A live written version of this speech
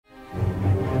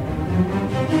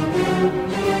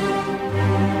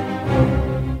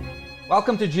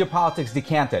Welcome to Geopolitics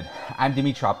Decanted. I'm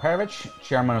Dmitri Alperovitch,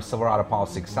 chairman of Silverado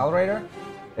Policy Accelerator,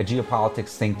 a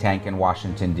geopolitics think tank in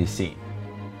Washington, D.C.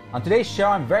 On today's show,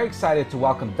 I'm very excited to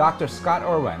welcome Dr. Scott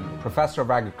Irwin, professor of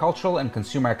agricultural and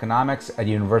consumer economics at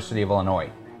the University of Illinois.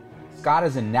 Scott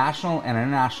is a national and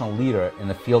international leader in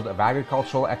the field of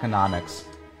agricultural economics,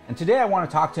 and today I want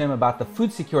to talk to him about the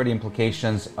food security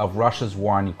implications of Russia's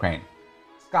war on Ukraine.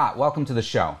 Scott, welcome to the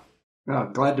show.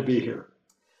 Glad to be here.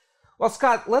 Well,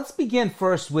 Scott, let's begin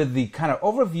first with the kind of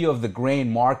overview of the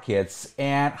grain markets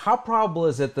and how probable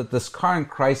is it that this current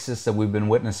crisis that we've been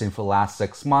witnessing for the last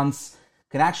 6 months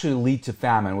can actually lead to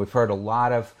famine? We've heard a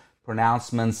lot of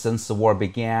pronouncements since the war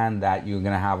began that you're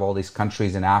going to have all these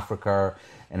countries in Africa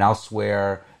and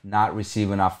elsewhere not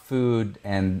receive enough food,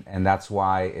 and that's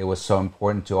why it was so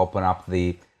important to open up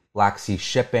the Black Sea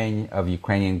shipping of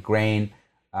Ukrainian grain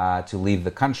to leave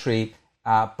the country.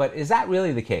 But is that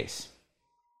really the case?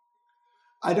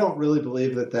 I don't really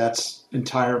believe that that's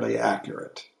entirely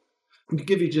accurate. To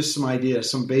give you just some ideas,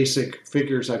 some basic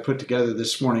figures I put together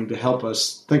this morning to help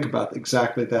us think about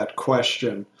exactly that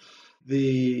question.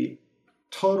 The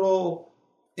total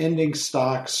ending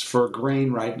stocks for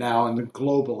grain right now and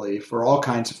globally for all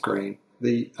kinds of grain,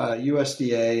 the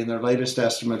USDA in their latest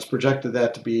estimates projected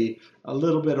that to be a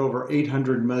little bit over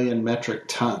 800 million metric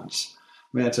tons.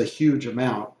 I mean, that's a huge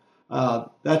amount.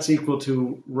 That's equal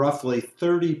to roughly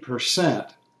 30%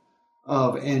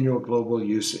 of annual global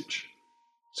usage.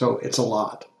 So it's a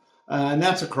lot. And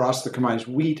that's across the commodities.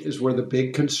 Wheat is where the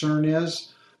big concern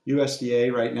is.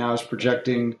 USDA right now is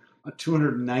projecting a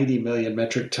 290 million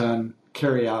metric ton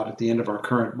carry out at the end of our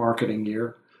current marketing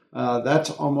year. That's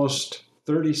almost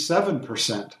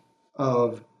 37%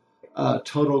 of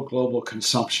total global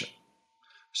consumption.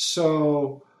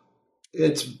 So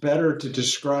it's better to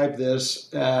describe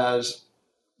this as,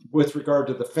 with regard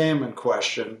to the famine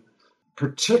question,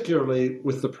 particularly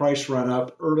with the price run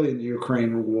up early in the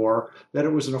Ukraine war, that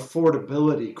it was an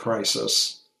affordability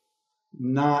crisis,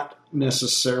 not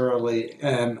necessarily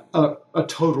a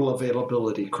total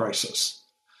availability crisis.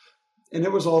 And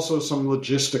it was also something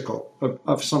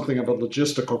of a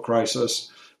logistical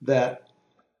crisis, that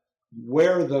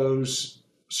where those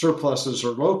surpluses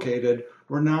are located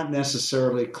were not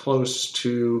necessarily close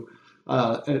to,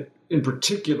 in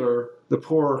particular, the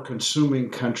poorer consuming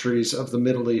countries of the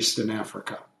Middle East and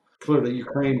Africa. Clearly,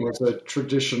 Ukraine was a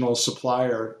traditional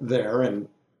supplier there, and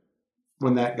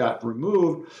when that got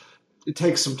removed, it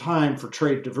takes some time for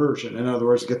trade diversion. In other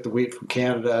words, get the wheat from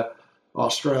Canada,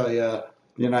 Australia,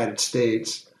 the United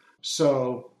States.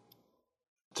 So,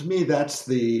 to me, that's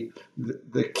the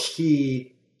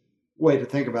key way to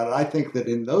think about it. I think that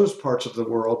in those parts of the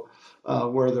world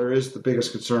where there is the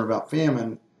biggest concern about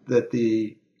famine, that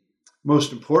the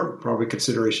most important probably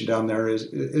consideration down there is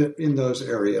in those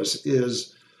areas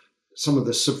is some of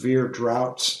the severe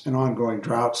droughts and ongoing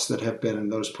droughts that have been in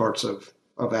those parts of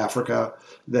Africa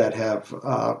that have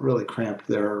really cramped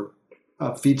their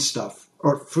foodstuff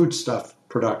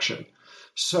production.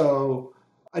 So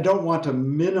I don't want to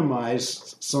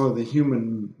minimize some of the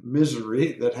human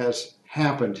misery that has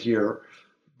happened here,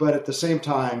 but at the same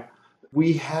time,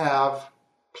 we have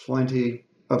plenty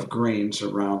of grains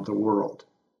around the world.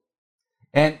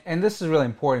 And this is really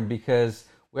important because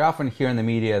we often hear in the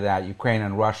media that Ukraine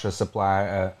and Russia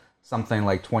supply something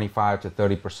like 25 to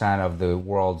 30% of the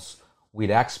world's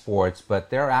wheat exports, but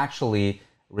they're actually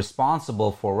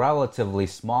responsible for a relatively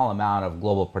small amount of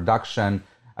global production.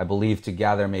 I believe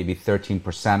together maybe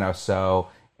 13% or so,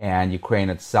 and Ukraine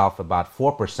itself about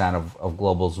 4% of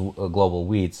global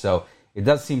wheat. So it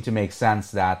does seem to make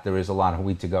sense that there is a lot of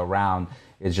wheat to go around.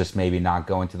 It's just maybe not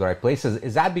going to the right places.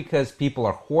 Is that because people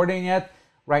are hoarding it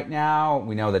right now?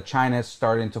 We know that China is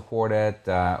starting to hoard it,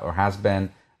 or has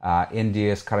been.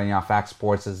 India is cutting off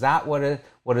exports. Is that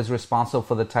what is responsible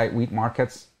for the tight wheat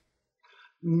markets?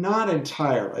 Not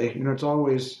entirely. It's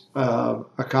always a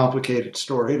complicated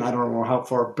story, and I don't know how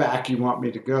far back you want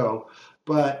me to go.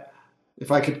 But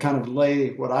if I could kind of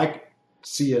lay what I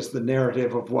see as the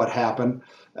narrative of what happened,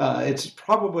 it's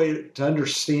probably, to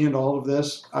understand all of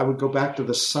this, I would go back to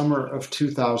the summer of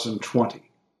 2020.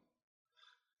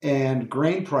 And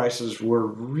grain prices were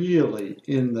really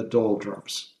in the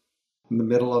doldrums in the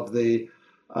middle of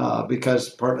because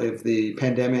partly of the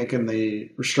pandemic and the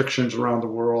restrictions around the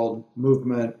world,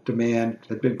 movement, demand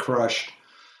had been crushed.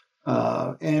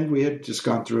 And we had just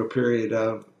gone through a period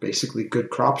of basically good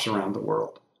crops around the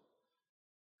world.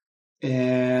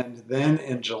 And then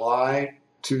in July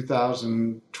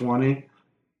 2020,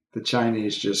 the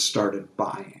Chinese just started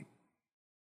buying.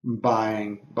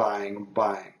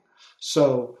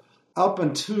 So up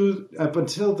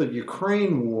until the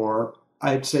Ukraine war,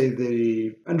 I'd say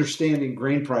the understanding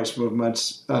grain price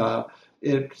movements,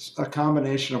 it's a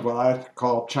combination of what I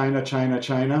call China, China,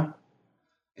 China,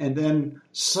 and then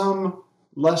some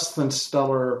less than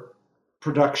stellar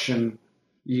production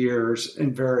years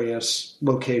in various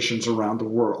locations around the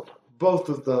world. Both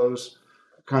of those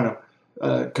kind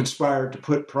of conspired to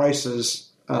put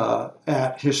prices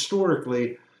at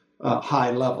historically high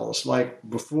levels. Like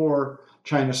before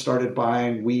China started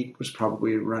buying, wheat was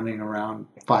probably running around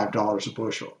 $5 a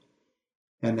bushel,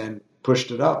 and then pushed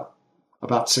it up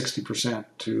about 60%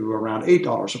 to around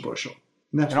 $8 a bushel.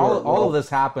 And all of this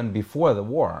happened before the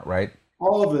war, right?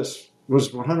 All of this was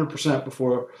 100%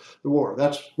 before the war.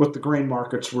 That's what the grain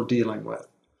markets were dealing with.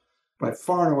 By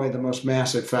far and away, the most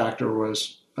massive factor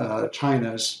was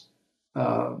China's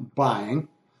buying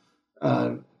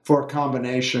for a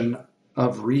combination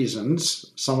of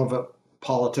reasons. Some of it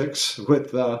politics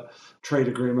with the trade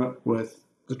agreement with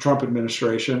the Trump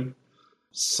administration.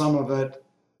 Some of it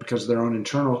because of their own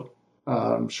internal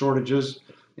shortages.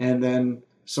 And then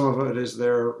some of it is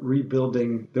they're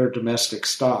rebuilding their domestic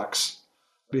stocks,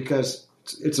 because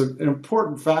it's an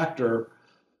important factor.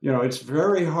 You know, it's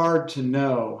very hard to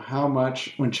know how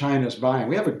much when China's buying.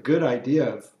 We have a good idea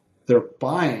of their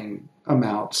buying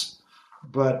amounts,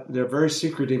 but they're very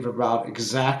secretive about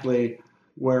exactly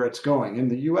where it's going. In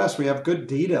the U.S., we have good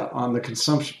data on the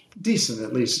consumption, decent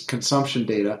at least consumption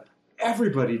data.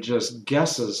 Everybody just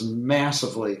guesses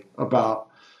massively about,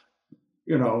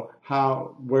 you know,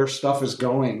 where stuff is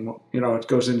going. You know, it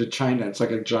goes into China. It's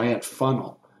like a giant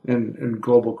funnel in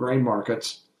global grain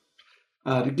markets.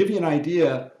 To give you an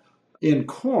idea, in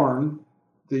corn,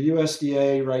 the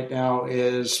USDA right now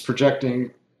is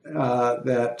projecting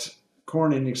that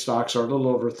corn ending stocks are a little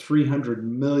over 300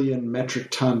 million metric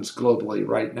tons globally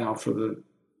right now for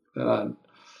the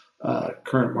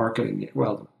current marketing year.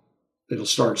 Well, it'll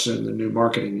start soon, the new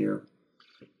marketing year.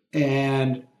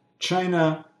 And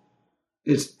China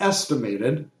is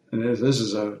estimated, and this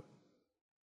is an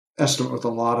estimate with a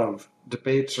lot of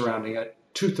debate surrounding it,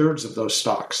 2/3 of those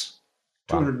stocks,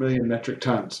 200 million metric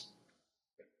tons.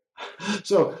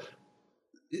 So,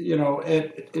 you know,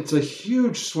 it's a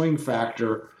huge swing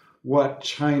factor what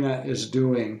China is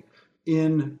doing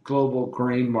in global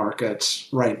grain markets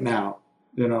right now.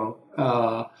 You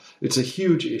know, it's a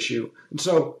huge issue. And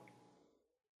so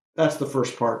that's the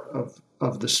first part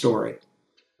of the story.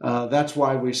 That's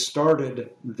why we started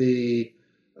the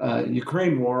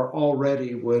Ukraine war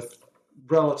already with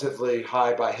relatively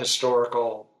high by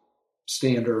historical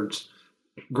standards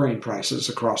grain prices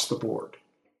across the board.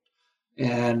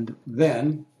 And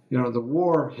then, you know, the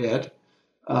war hit,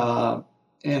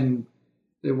 and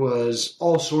it was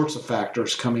all sorts of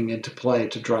factors coming into play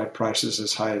to drive prices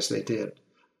as high as they did.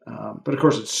 But of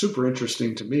course, it's super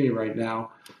interesting to me right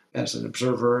now as an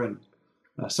observer and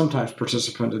sometimes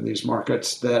participant in these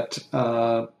markets that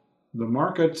the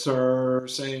markets are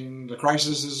saying the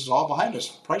crisis is all behind us.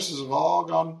 Prices have all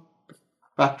gone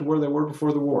back to where they were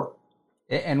before the war.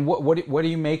 And what do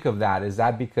you make of that? Is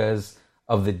that because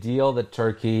of the deal that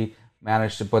Turkey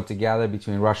managed to put together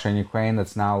between Russia and Ukraine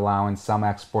that's now allowing some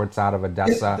exports out of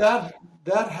Odessa?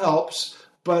 That helps.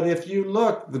 But if you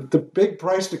look, the big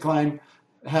price decline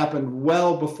happened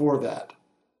well before that.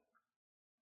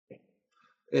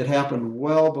 It happened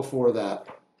well before that.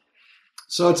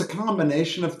 So it's a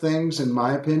combination of things, in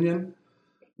my opinion.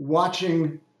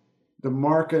 Watching the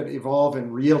market evolve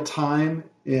in real time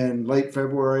in late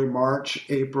February, March,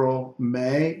 April,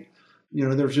 May, you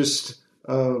know, there's just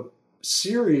a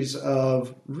series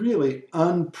of really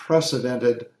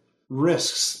unprecedented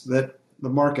risks that the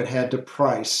market had to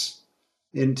price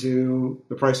into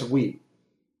the price of wheat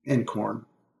and corn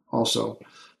also.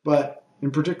 But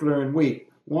in particular in wheat,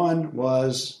 one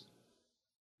was,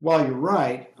 while you're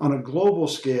right, on a global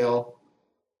scale,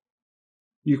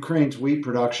 Ukraine's wheat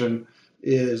production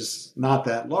is not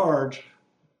that large,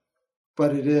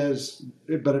 but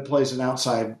it plays an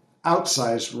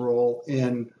outsized role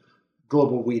in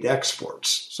global wheat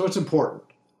exports. So it's important.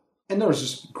 And there was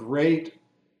just great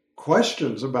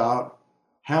questions about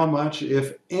how much,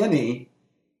 if any,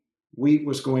 wheat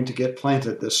was going to get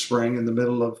planted this spring in the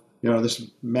middle of, you know, this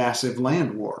massive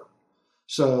land war.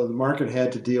 So the market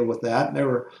had to deal with that.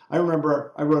 I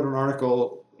remember I wrote an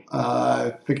article,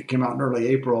 I think it came out in early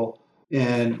April,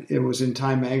 and it was in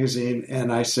Time magazine,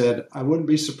 and I said, I wouldn't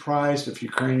be surprised if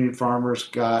Ukrainian farmers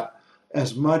got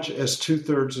as much as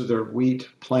 2/3 of their wheat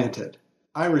planted.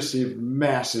 I received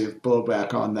massive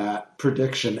blowback on that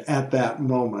prediction at that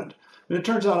moment. And it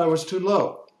turns out I was too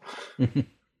low.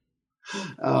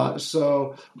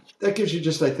 So that gives you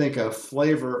just, I think, a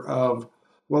flavor of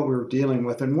what we were dealing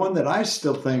with, and one that I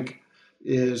still think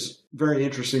is very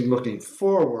interesting looking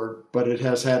forward, but it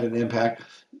has had an impact,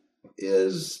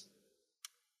 is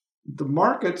the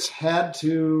markets had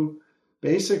to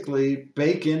basically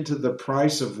bake into the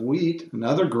price of wheat and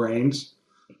other grains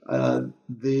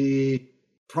the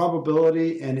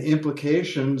probability and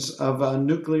implications of a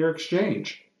nuclear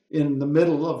exchange in the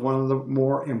middle of one of the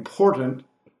more important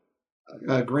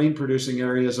grain-producing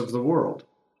areas of the world.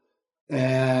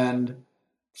 And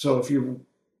so if you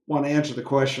want to answer the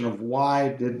question of why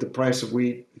did the price of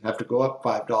wheat have to go up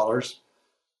 $5,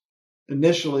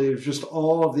 initially it was just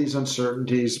all of these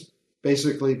uncertainties,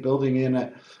 basically building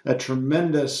in a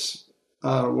tremendous,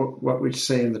 what we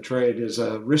say in the trade is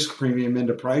a risk premium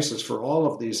into prices for all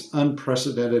of these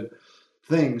unprecedented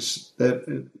things that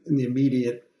in the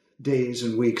immediate days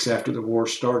and weeks after the war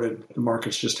started, the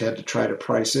markets just had to try to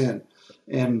price in.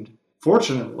 And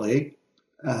fortunately,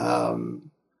 none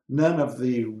of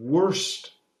the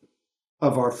worst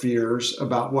of our fears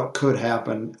about what could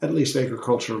happen, at least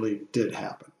agriculturally, did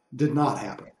not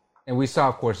happen. And we saw,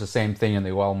 of course, the same thing in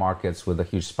the oil markets with a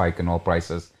huge spike in oil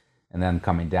prices and then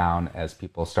coming down as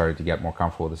people started to get more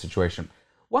comfortable with the situation.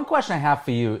 One question I have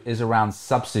for you is around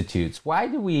substitutes. Why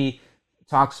do we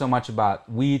talk so much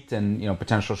about wheat and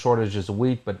potential shortages of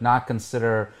wheat, but not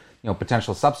consider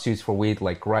potential substitutes for wheat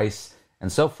like rice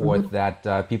and so forth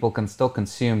that people can still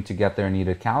consume to get their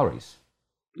needed calories?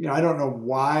 I don't know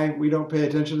why we don't pay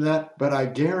attention to that, but I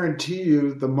guarantee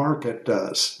you the market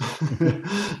does.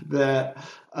 That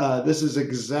this is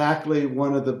exactly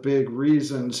one of the big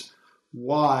reasons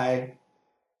why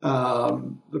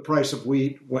the price of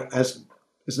wheat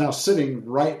is now sitting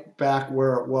right back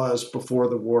where it was before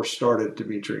the war started,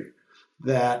 Dmitri.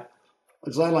 That,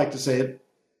 as I like to say it,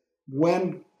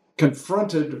 when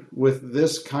confronted with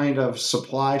this kind of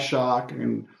supply shock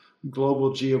and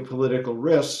global geopolitical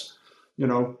risks,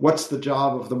 what's the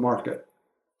job of the market?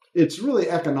 It's really,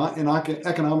 in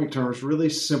economic terms, really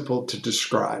simple to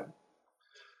describe.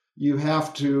 You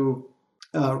have to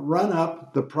run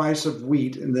up the price of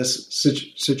wheat in this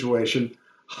situation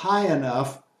high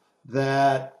enough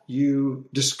that you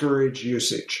discourage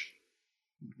usage.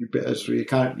 You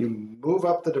move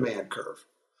up the demand curve.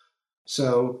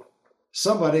 So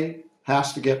somebody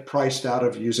has to get priced out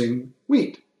of using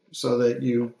wheat so that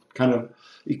you kind of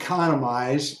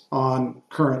economize on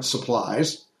current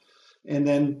supplies. And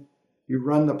then you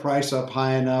run the price up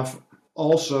high enough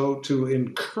also to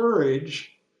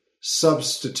encourage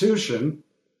substitution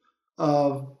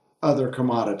of other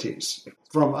commodities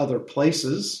from other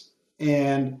places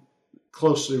and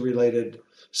closely related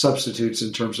substitutes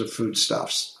in terms of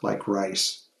foodstuffs like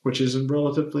rice, which is in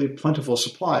relatively plentiful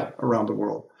supply around the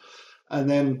world. And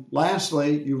then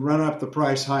lastly, you run up the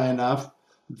price high enough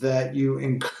that you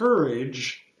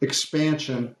encourage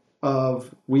expansion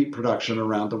of wheat production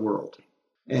around the world.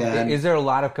 And is there a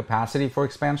lot of capacity for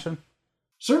expansion?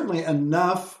 Certainly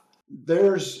enough.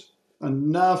 There's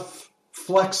enough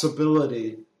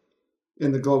flexibility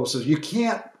in the global system. You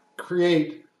can't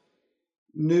create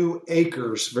new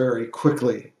acres very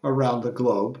quickly around the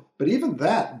globe, but even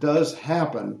that does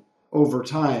happen over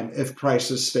time if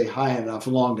prices stay high enough,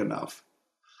 long enough.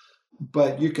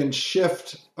 But you can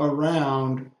shift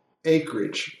around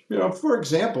acreage. For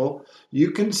example,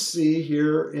 you can see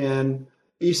here in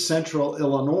East Central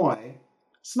Illinois,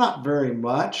 it's not very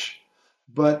much,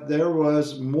 but there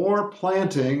was more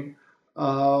planting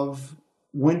of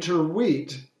winter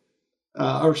wheat,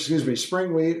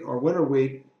 spring wheat or winter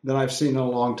wheat than I've seen in a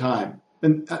long time.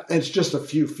 And it's just a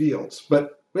few fields,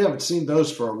 but we haven't seen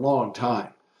those for a long time.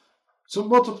 So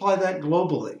multiply that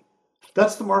globally.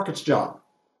 That's the market's job.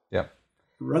 Yep.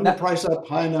 Run the price up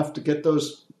high enough to get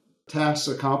those tasks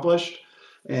accomplished.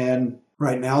 And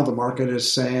right now the market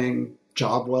is saying,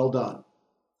 job well done.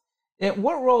 And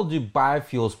what role do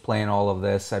biofuels play in all of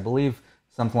this? I believe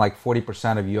something like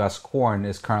 40% of U.S. corn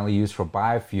is currently used for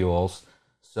biofuels.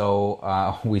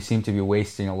 So we seem to be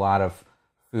wasting a lot of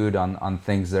food on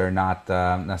things that are not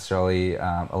necessarily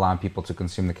allowing people to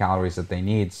consume the calories that they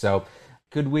need. So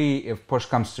could we, if push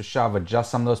comes to shove,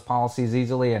 adjust some of those policies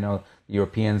easily? I know the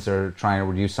Europeans are trying to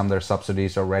reduce some of their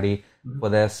subsidies already for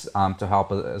this to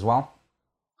help as well.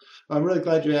 I'm really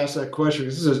glad you asked that question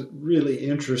because this is a really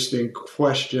interesting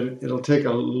question. It'll take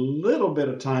a little bit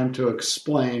of time to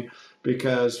explain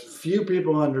because few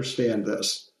people understand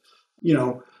this.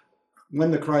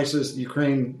 When the crisis, the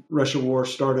Ukraine-Russia war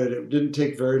started, it didn't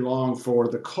take very long for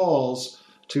the calls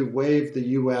to waive the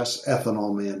U.S.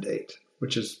 ethanol mandate,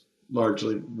 which is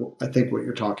largely, I think, what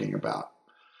you're talking about.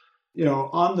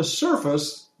 On the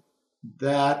surface,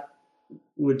 that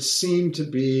would seem to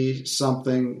be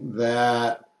something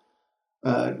that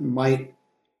might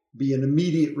be an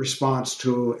immediate response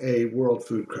to a world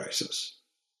food crisis.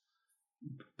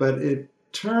 But it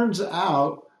turns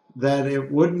out that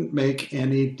it wouldn't make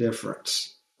any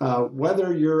difference.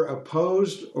 Whether you're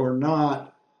opposed or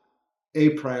not a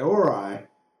priori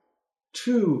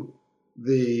to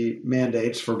the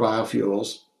mandates for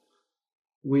biofuels,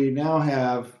 we now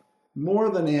have more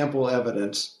than ample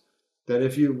evidence that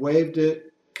if you waived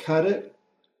it, cut it,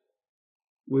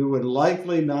 we would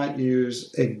likely not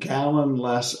use a gallon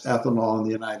less ethanol in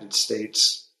the United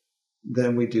States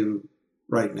than we do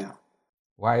right now.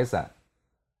 Why is that?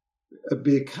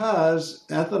 Because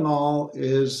ethanol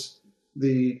is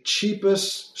the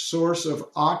cheapest source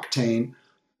of octane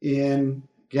in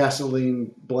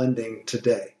gasoline blending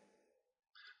today.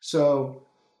 So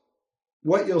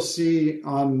what you'll see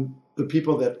on the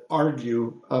people that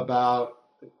argue about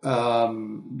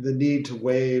the need to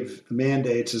waive the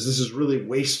mandates is this is really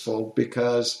wasteful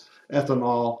because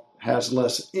ethanol has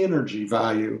less energy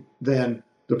value than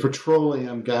the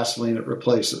petroleum gasoline it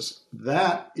replaces.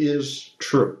 That is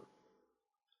true.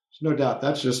 There's no doubt.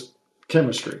 That's just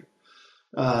chemistry.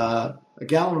 A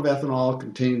gallon of ethanol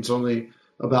contains only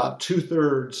about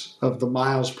 2/3 of the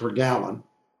miles per gallon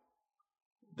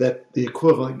that the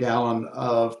equivalent gallon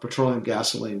of petroleum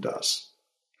gasoline does.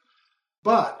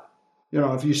 But,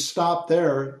 if you stop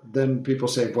there, then people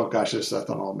say, well, gosh, this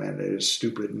ethanol mandate is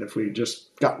stupid. And if we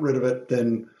just got rid of it,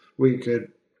 then we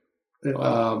could,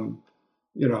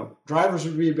 drivers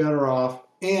would be better off.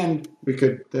 And we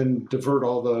could then divert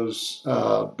all those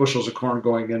bushels of corn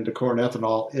going into corn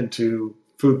ethanol into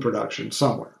food production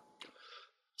somewhere.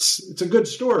 It's a good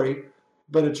story,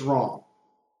 but it's wrong.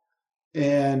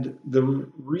 And the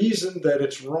reason that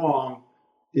it's wrong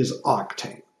is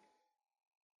octane.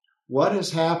 What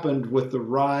has happened with the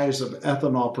rise of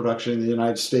ethanol production in the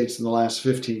United States in the last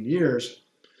 15 years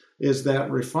is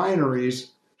that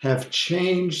refineries have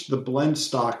changed the blend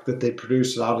stock that they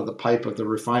produce out of the pipe of the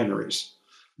refineries.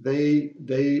 They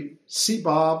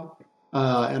CBOB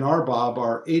and RBOB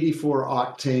are 84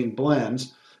 octane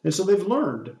blends. And so they've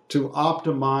learned to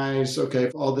optimize,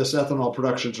 if all this ethanol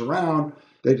production's around,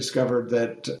 they discovered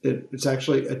that it's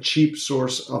actually a cheap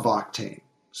source of octane.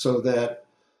 So that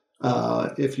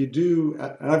if you do,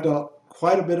 and I've done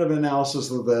quite a bit of analysis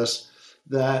of this,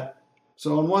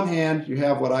 so on one hand, you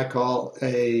have what I call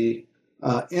a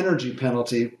energy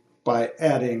penalty by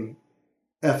adding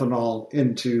ethanol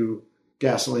into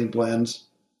gasoline blends,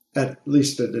 at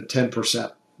least at a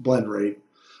 10% blend rate.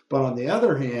 But on the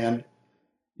other hand,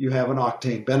 you have an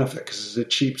octane benefit because it's a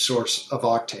cheap source of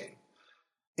octane.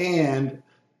 And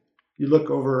you look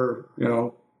over,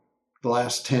 the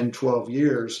last 10, 12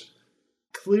 years,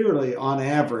 clearly on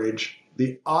average,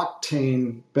 the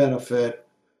octane benefit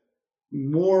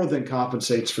more than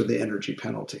compensates for the energy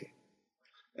penalty.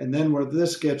 And then where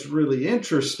this gets really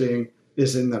interesting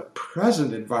is in the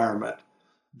present environment,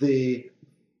 the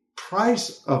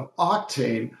price of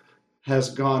octane has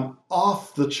gone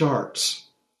off the charts.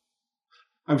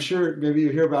 I'm sure maybe you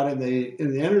hear about in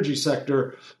the energy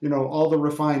sector, all the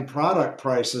refined product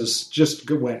prices just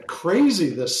went crazy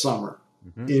this summer,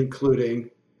 including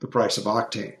the price of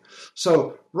octane.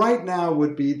 So right now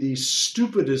would be the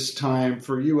stupidest time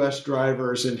for U.S.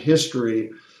 drivers in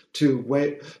history to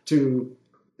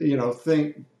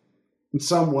think in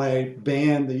some way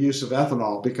ban the use of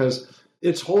ethanol because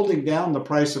it's holding down the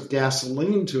price of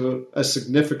gasoline to a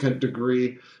significant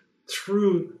degree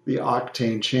through the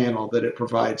octane channel that it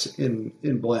provides in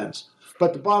blends.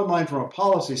 But the bottom line from a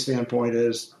policy standpoint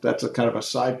is, that's a kind of a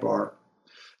sidebar,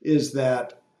 is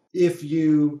that if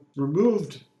you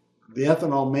removed the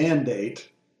ethanol mandate,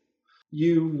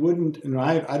 you wouldn't, and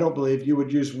I don't believe you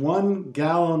would use 1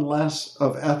 gallon less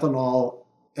of ethanol,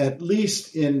 at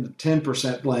least in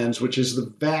 10% blends, which is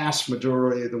the vast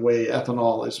majority of the way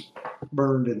ethanol is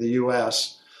burned in the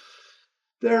U.S.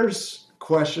 There's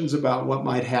questions about what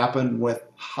might happen with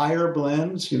higher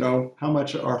blends. How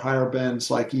much are higher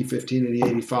blends like E15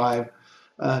 and E85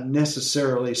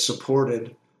 necessarily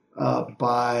supported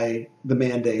by the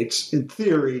mandates? In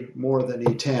theory, more than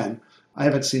E10. I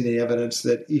haven't seen any evidence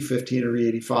that E15 or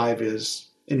E85 is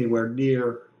anywhere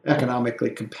near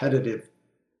economically competitive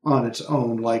on its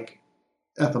own like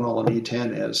ethanol and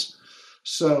E10 is.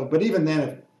 So, but even then,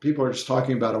 if people are just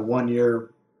talking about a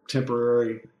 1-year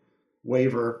temporary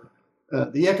waiver,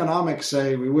 the economics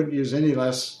say we wouldn't use any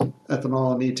less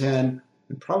ethanol in E10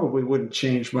 and probably wouldn't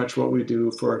change much what we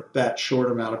do for that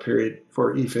short amount of period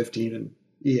for E15 and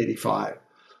E85.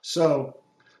 So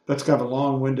that's kind of a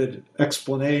long-winded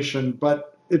explanation,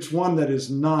 but it's one that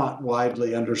is not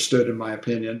widely understood, in my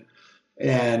opinion.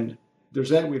 And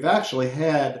we've actually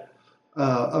had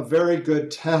a very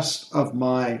good test of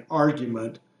my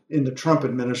argument in the Trump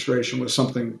administration was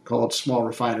something called small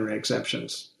refinery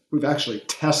exemptions. We've actually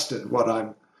tested what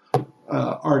I'm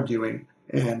arguing,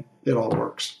 and it all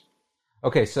works.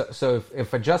 Okay, so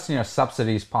if adjusting our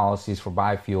subsidies policies for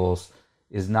biofuels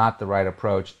is not the right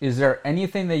approach, is there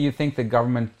anything that you think the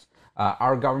government,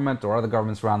 our government or other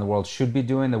governments around the world should be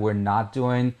doing that we're not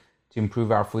doing to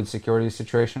improve our food security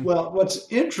situation? Well,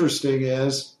 what's interesting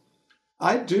is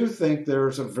I do think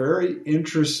there's a very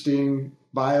interesting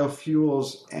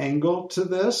biofuels angle to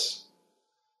this,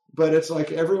 but it's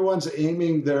like everyone's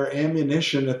aiming their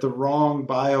ammunition at the wrong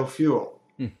biofuel.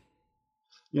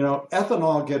 You know,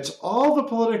 ethanol gets all the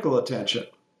political attention.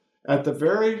 At the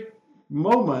very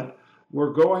moment,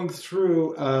 we're going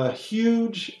through a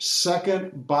huge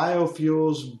second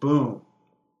biofuels boom.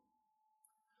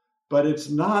 But it's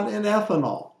not in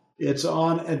ethanol. It's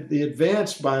on the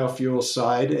advanced biofuel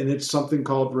side, and it's something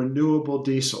called renewable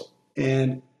diesel.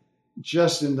 And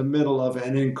just in the middle of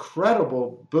an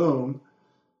incredible boom,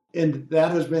 and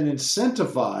that has been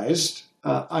incentivized,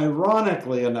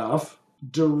 ironically enough,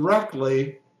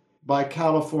 directly by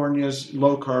California's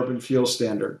low carbon fuel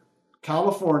standard.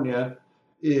 California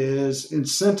is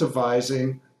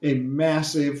incentivizing a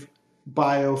massive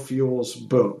biofuels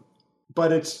boom,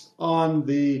 but it's on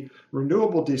the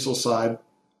renewable diesel side,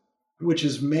 which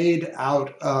is made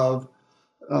out of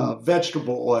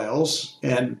vegetable oils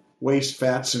and waste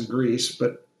fats and grease,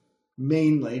 but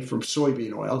mainly from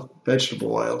soybean oil,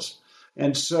 vegetable oils.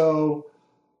 And so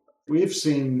we've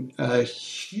seen a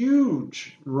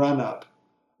huge run-up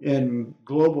in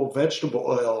global vegetable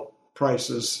oil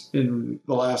prices in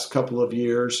the last couple of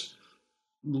years,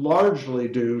 largely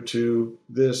due to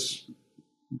this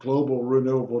global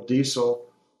renewable diesel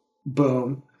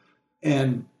boom.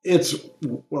 And it's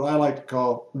what I like to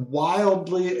call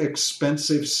wildly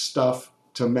expensive stuff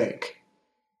to make.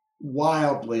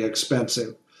 Wildly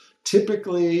expensive.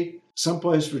 Typically,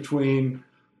 someplace between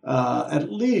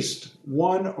at least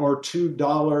 $1 or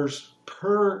 $2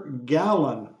 per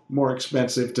gallon more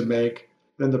expensive to make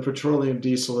than the petroleum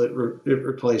diesel it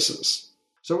replaces.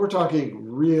 So we're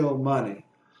talking real money.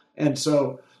 And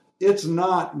so it's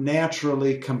not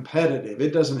naturally competitive.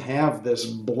 It doesn't have this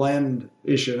blend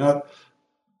issue. Now,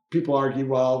 people argue,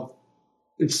 well,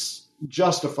 it's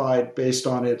justified based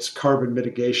on its carbon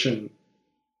mitigation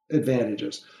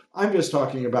advantages. I'm just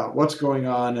talking about what's going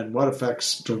on and what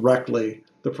affects directly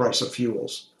the price of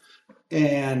fuels.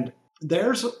 And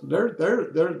there's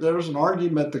an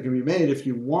argument that can be made if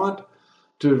you want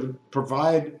to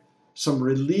provide some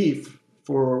relief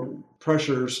for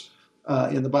pressures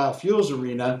in the biofuels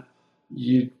arena.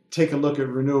 You take a look at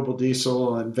renewable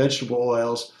diesel and vegetable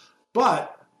oils,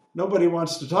 but nobody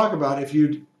wants to talk about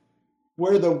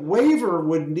where the waiver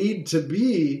would need to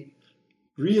be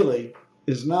really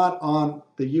is not on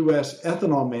the U.S.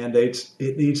 ethanol mandates.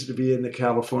 It needs to be in the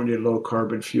California low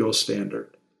carbon fuel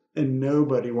standard. And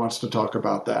nobody wants to talk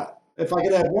about that. If I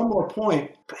could add one more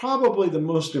point, probably the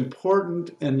most important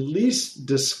and least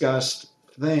discussed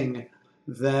thing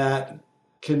that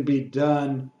can be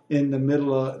done in the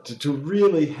middle to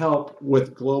really help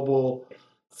with global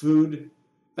food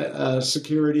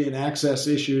security and access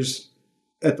issues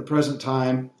at the present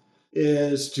time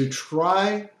is to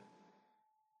try,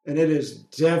 and it is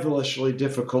devilishly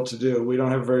difficult to do. We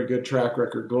don't have a very good track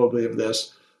record globally of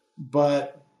this,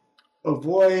 but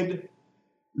avoid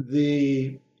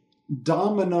the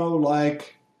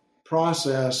domino-like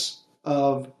process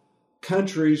of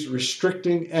countries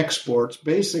restricting exports,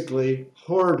 basically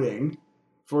hoarding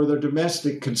for their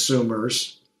domestic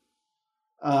consumers,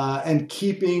 and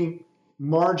keeping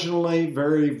marginally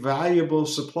very valuable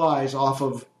supplies off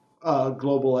of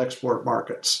global export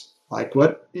markets, like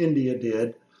what India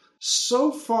did.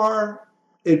 So far,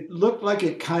 it looked like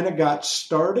it kind of got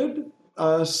started,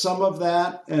 some of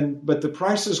that, but the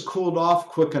prices cooled off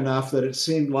quick enough that it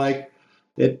seemed like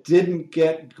it didn't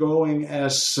get going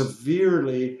as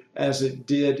severely as it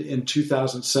did in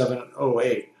 2007 and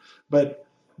 08. But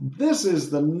this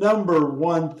is the number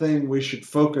one thing we should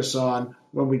focus on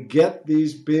when we get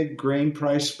these big grain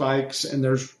price spikes, and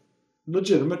there's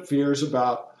legitimate fears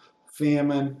about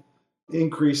famine,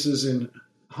 increases in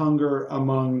hunger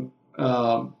among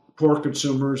poor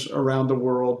consumers around the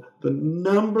world. The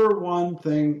number one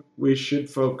thing we should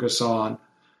focus on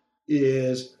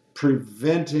is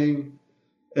preventing,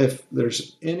 if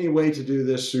there's any way to do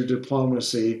this through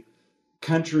diplomacy,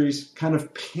 countries kind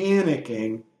of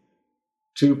panicking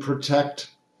to protect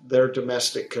their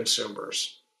domestic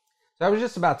consumers. So I was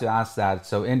just about to ask that.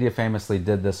 So India famously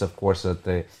did this, of course, at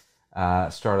the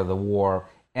start of the war.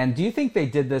 And do you think they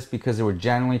did this because they were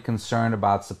genuinely concerned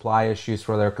about supply issues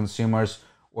for their consumers,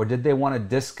 or did they want to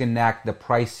disconnect the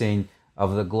pricing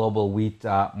of the global wheat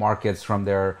markets from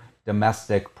their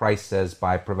domestic prices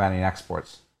by preventing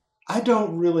exports? I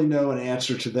don't really know an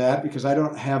answer to that because I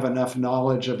don't have enough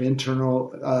knowledge of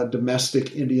internal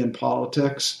domestic Indian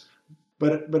politics.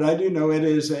 But I do know it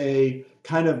is a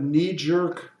kind of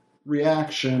knee-jerk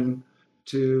reaction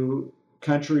to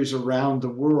countries around the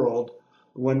world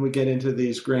when we get into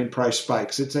these grain price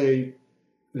spikes. It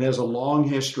has a long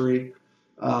history,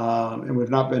 and we've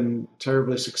not been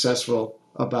terribly successful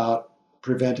about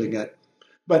preventing it.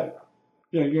 But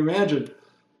you imagine,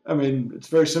 I mean, it's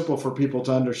very simple for people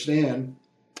to understand.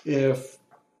 If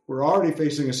we're already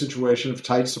facing a situation of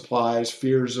tight supplies,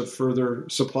 fears of further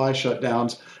supply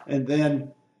shutdowns, and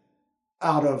then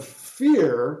out of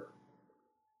fear,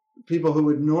 people who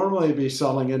would normally be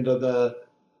selling into the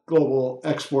global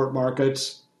export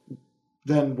markets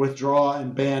then withdraw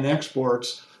and ban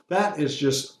exports, that is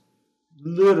just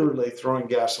literally throwing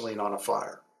gasoline on a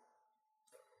fire.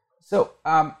 So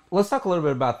let's talk a little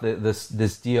bit about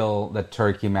this deal that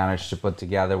Turkey managed to put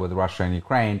together with Russia and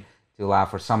Ukraine to allow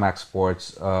for some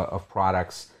exports of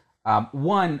products.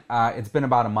 It's been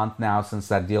about a month now since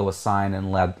that deal was signed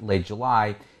in late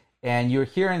July, and you're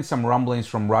hearing some rumblings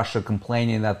from Russia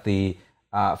complaining that the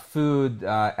food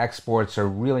exports are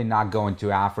really not going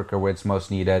to Africa where it's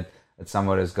most needed, that some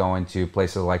of it is going to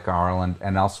places like Ireland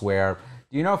and elsewhere.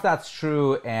 Do you know if that's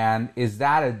true, and is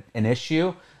that an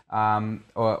issue?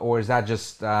 Or is that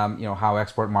just how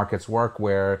export markets work,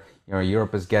 where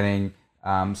Europe is getting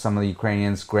some of the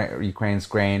Ukraine's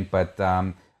grain, but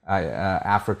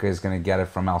Africa is going to get it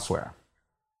from elsewhere?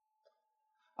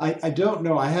 I don't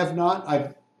know. I have not.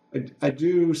 I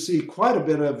do see quite a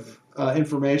bit of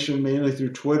information, mainly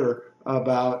through Twitter,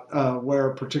 about where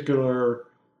particular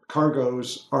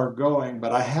cargoes are going,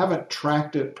 but I haven't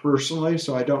tracked it personally,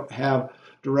 so I don't have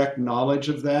direct knowledge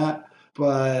of that.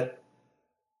 But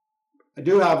I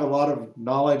do have a lot of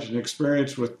knowledge and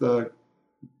experience with the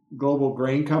global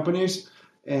grain companies,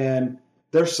 and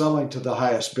they're selling to the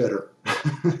highest bidder.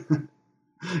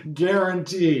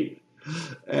 Guaranteed.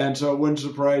 And so it wouldn't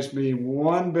surprise me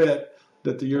one bit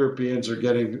that the Europeans are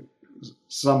getting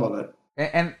some of it.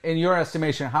 And in your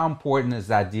estimation, how important is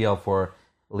that deal for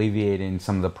alleviating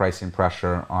some of the pricing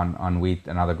pressure on wheat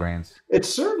and other grains? It's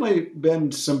certainly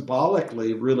been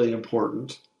symbolically really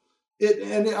important.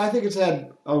 And I think it's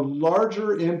had a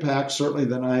larger impact, certainly,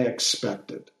 than I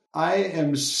expected. I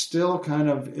am still kind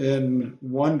of in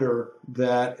wonder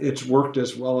that it's worked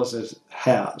as well as it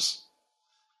has.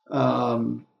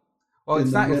 Well,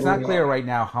 it's not clear right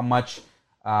now how much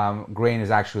grain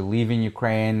is actually leaving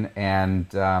Ukraine, and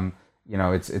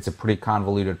it's a pretty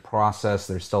convoluted process.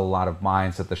 There's still a lot of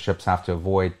mines that the ships have to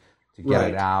avoid to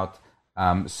get it out.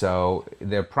 So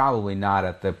they're probably not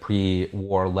at the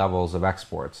pre-war levels of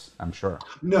exports, I'm sure.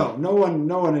 No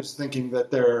one is thinking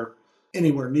that they're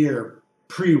anywhere near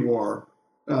pre-war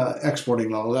exporting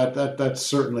level. That's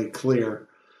certainly clear.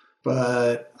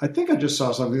 But I think I just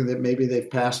saw something that maybe they've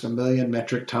passed 1 million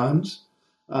metric tons,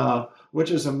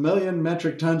 which is 1 million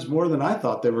metric tons more than I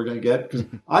thought they were going to get. Because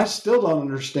I still don't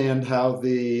understand how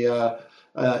the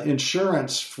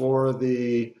insurance for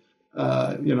the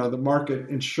market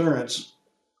insurance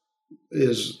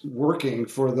is working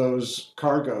for those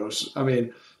cargoes. I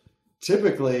mean,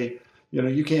 typically,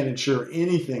 you can't insure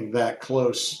anything that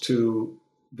close to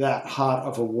that hot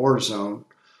of a war zone.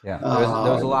 Yeah, there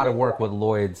was a lot of work with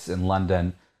Lloyd's in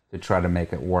London to try to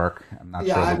make it work.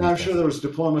 I'm sure there was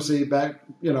diplomacy back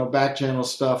channel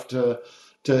stuff to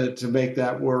make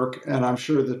that work, and I'm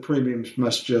sure the premiums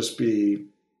must just be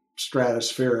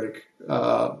stratospheric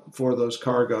for those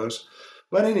cargoes.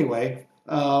 But anyway,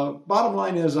 bottom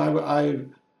line is I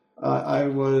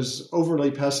was overly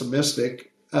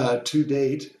pessimistic to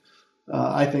date.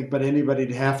 I think, but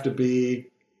anybody'd have to be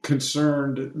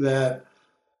concerned that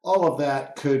all of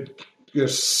that could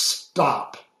just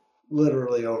stop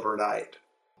literally overnight.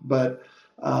 But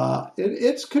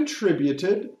it's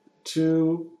contributed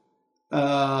to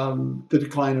the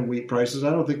decline in wheat prices. I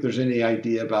don't think there's any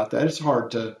idea about that. It's hard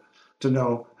to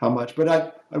know how much, but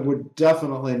I would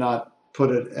definitely not put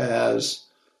it as,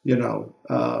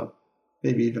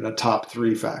 maybe even a top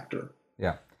 3 factor.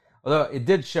 Yeah. Although it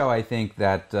did show, I think,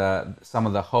 that some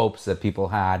of the hopes that people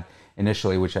had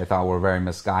initially, which I thought were very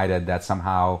misguided, that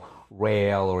somehow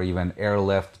rail or even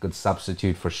airlift could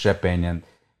substitute for shipping. And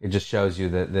it just shows you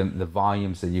the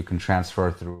volumes that you can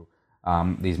transfer through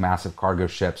these massive cargo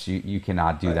ships. You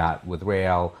cannot do that with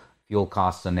rail. Fuel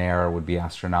costs in air would be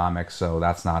astronomical, so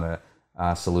that's not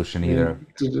a solution either.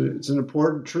 It's an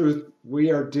important truth.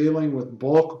 We are dealing with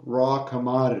bulk raw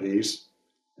commodities,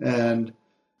 and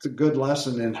it's a good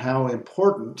lesson in how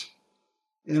important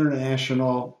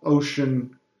international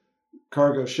ocean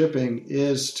cargo shipping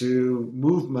is to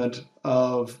movement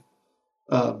of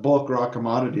bulk raw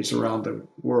commodities around the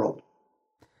world.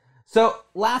 So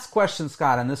last question,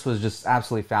 Scott, and this was just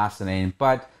absolutely fascinating,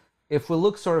 but if we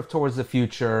look sort of towards the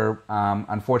future,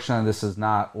 unfortunately, this is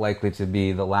not likely to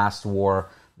be the last war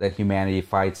that humanity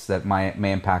fights that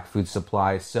may impact food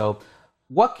supply. So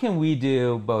what can we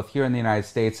do both here in the United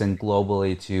States and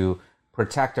globally to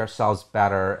protect ourselves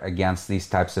better against these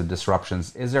types of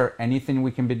disruptions? Is there anything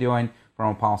we can be doing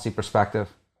from a policy perspective?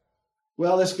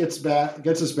 Well, this gets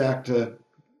us back to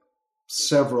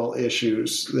several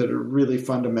issues that are really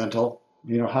fundamental,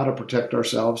 how to protect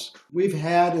ourselves. We've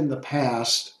had in the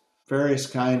past various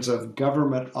kinds of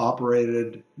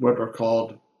government-operated, what are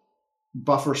called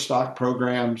buffer stock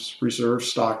programs, reserve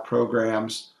stock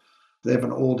programs. They have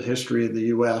an old history in the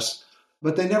U.S.,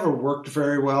 but they never worked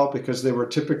very well because they were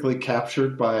typically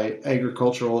captured by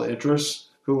agricultural interests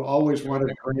who always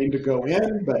wanted grain to go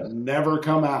in but never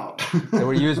come out. They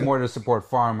were used more to support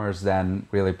farmers than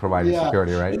really providing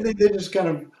security, right? They just kind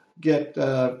of get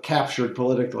captured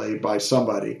politically by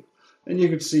somebody. And you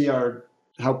can see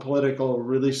how political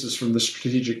releases from the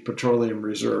Strategic Petroleum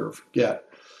Reserve get.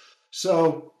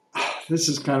 So this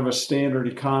is kind of a standard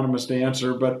economist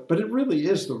answer, but it really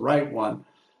is the right one.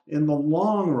 In the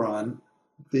long run,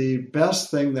 the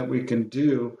best thing that we can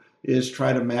do is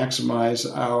try to maximize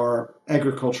our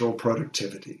agricultural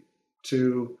productivity,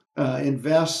 to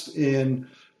invest in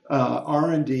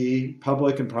R&D,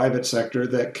 public and private sector,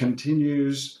 that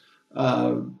continues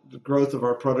the growth of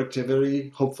our productivity,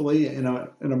 hopefully in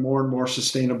a more and more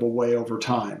sustainable way over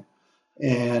time.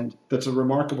 And that's a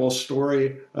remarkable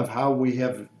story of how we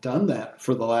have done that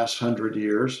for the last 100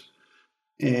 years.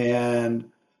 And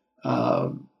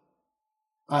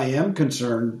I am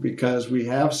concerned because we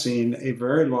have seen a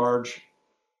very large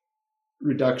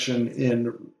reduction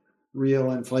in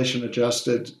real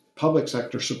inflation-adjusted public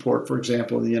sector support, for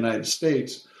example, in the United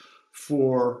States,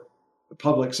 for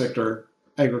public sector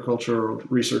agricultural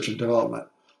research and development,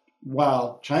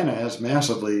 while China has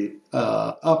massively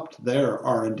upped their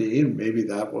R&D, and maybe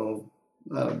that will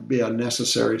be a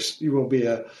necessary. It will be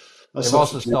a They've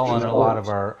also stolen a lot of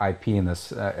our IP in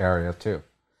this area too.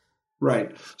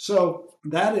 Right. So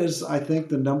that is, I think,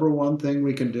 the number one thing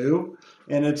we can do.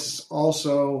 And it's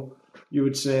also, you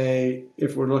would say,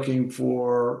 if we're looking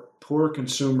for poor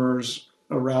consumers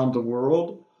around the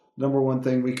world, number one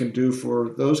thing we can do for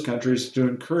those countries is to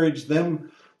encourage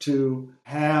them to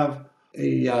have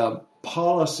a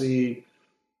policy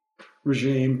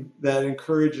regime that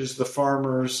encourages the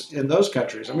farmers in those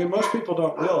countries. I mean, most people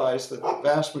don't realize that the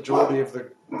vast majority of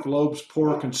the globe's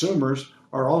poor consumers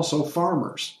are also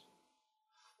farmers.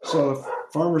 So if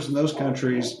farmers in those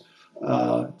countries,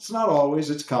 it's not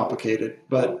always, it's complicated,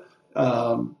 but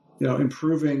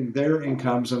improving their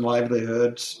incomes and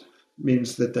livelihoods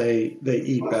means that they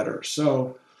eat better.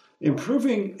 So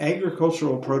improving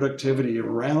agricultural productivity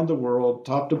around the world,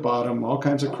 top to bottom, all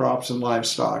kinds of crops and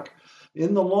livestock,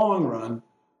 in the long run,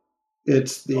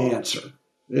 it's the answer.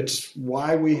 It's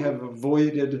why we have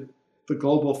avoided the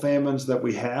global famines that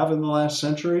we have in the last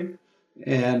century,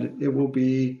 and it will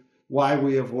be why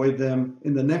we avoid them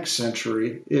in the next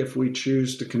century if we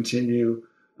choose to continue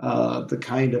the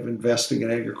kind of investing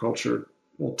in agricultural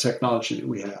technology that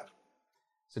we have.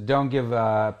 So don't give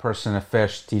a person a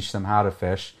fish, teach them how to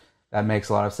fish. That makes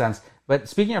a lot of sense. But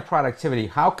speaking of productivity,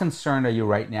 how concerned are you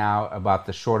right now about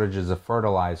the shortages of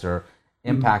fertilizer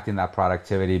impacting that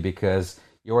productivity? Because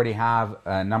you already have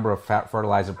a number of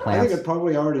fertilizer plants. I think it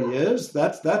probably already is.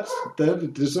 That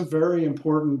is a very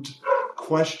important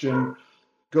question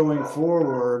going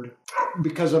forward,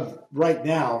 because of right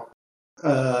now,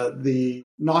 the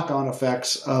knock-on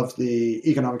effects of the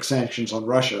economic sanctions on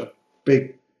Russia,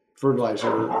 big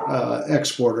fertilizer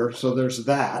exporter. So there's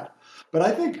that. But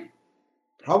I think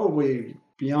probably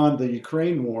beyond the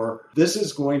Ukraine war, this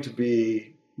is going to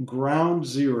be ground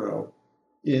zero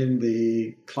in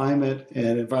the climate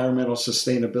and environmental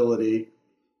sustainability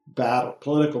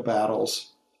political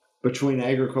battles between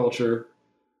agriculture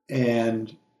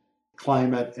and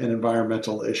climate and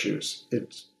environmental issues.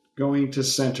 It's going to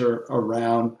center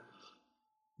around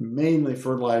mainly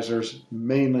fertilizers,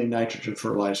 mainly nitrogen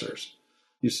fertilizers.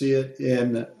 You see it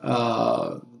in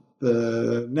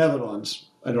the Netherlands.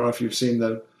 I don't know if you've seen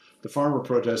the farmer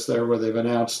protests there, where they've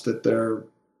announced that they're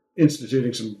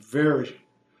instituting some very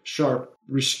sharp,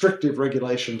 restrictive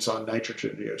regulations on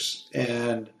nitrogen use.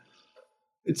 And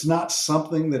it's not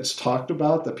something that's talked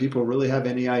about, that people really have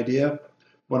any idea.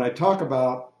 When I talk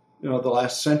about, the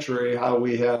last century, how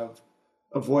we have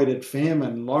avoided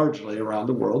famine largely around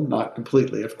the world, not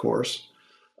completely, of course,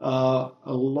 a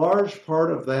large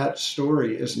part of that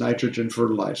story is nitrogen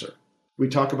fertilizer. We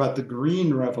talk about the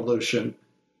Green Revolution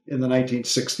in the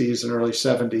 1960s and early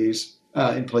 70s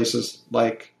in places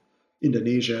like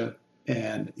Indonesia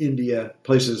and India,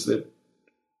 places that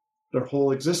their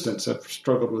whole existence have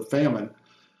struggled with famine.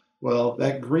 Well,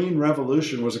 that Green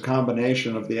Revolution was a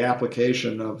combination of the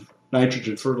application of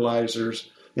nitrogen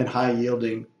fertilizers in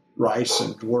high-yielding rice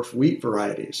and dwarf wheat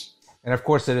varieties. And of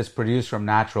course, it is produced from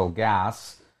natural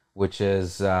gas, which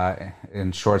is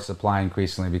in short supply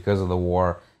increasingly because of the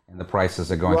war, and the prices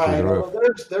are going through the roof. Well,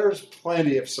 there's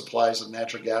plenty of supplies of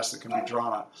natural gas that can be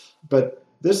drawn on. But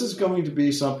this is going to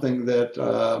be something that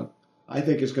I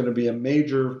think is going to be a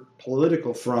major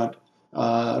political front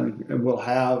and will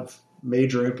have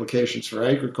major implications for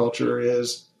agriculture,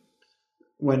 is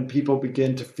when people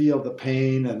begin to feel the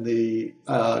pain and the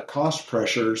cost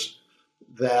pressures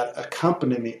that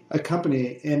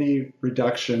accompany any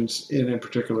reductions in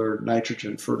particular,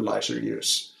 nitrogen fertilizer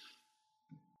use.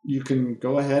 You can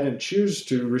go ahead and choose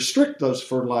to restrict those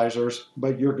fertilizers,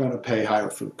 but you're going to pay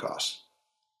higher food costs.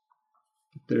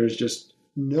 There's just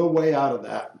no way out of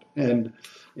that. And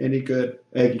any good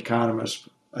ag economist,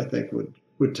 I think,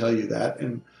 would tell you that.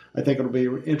 And I think it'll be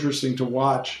interesting to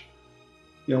watch,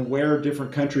 where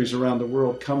different countries around the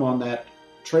world come on that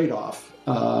trade-off.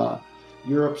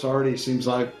 Europe's already seems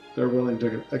like they're willing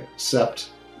to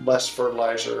accept less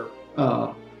fertilizer,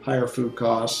 higher food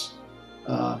costs.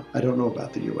 I don't know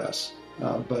about the U.S.,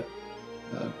 but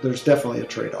there's definitely a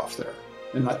trade-off there.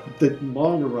 And the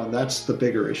longer run, that's the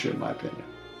bigger issue, in my opinion.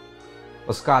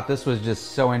 Well, Scott, this was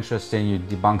just so interesting. You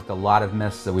debunked a lot of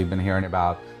myths that we've been hearing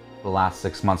about the last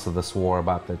 6 months of this war,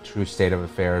 about the true state of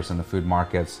affairs in the food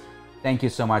markets. Thank you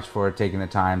so much for taking the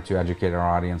time to educate our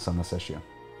audience on this issue.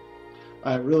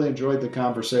 I really enjoyed the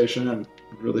conversation and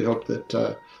really hope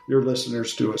that your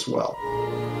listeners do as well.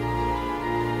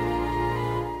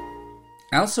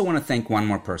 I also want to thank one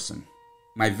more person,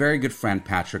 my very good friend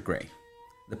Patrick Gray,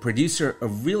 the producer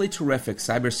of really terrific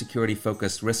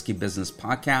cybersecurity-focused Risky Business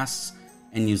podcasts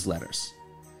and newsletters.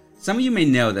 Some of you may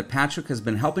know that Patrick has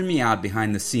been helping me out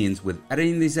behind the scenes with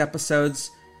editing these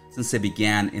episodes since they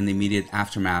began in the immediate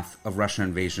aftermath of Russia's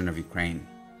invasion of Ukraine.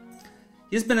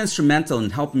 He's been instrumental in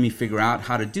helping me figure out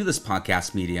how to do this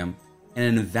podcast medium and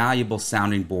an invaluable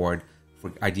sounding board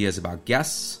for ideas about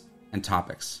guests and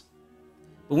topics.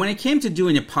 But when it came to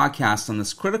doing a podcast on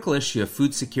this critical issue of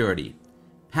food security,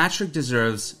 Patrick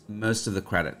deserves most of the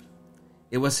credit.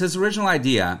 It was his original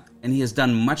idea, and he has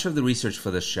done much of the research for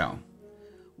this show.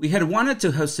 We had wanted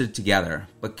to host it together,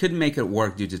 but couldn't make it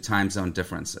work due to time zone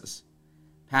differences.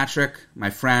 Patrick, my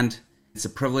friend, it's a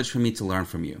privilege for me to learn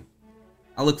from you.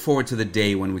 I look forward to the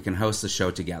day when we can host the show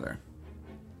together.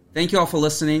 Thank you all for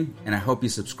listening, and I hope you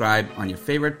subscribe on your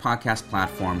favorite podcast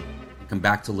platform and come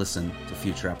back to listen to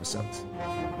future episodes.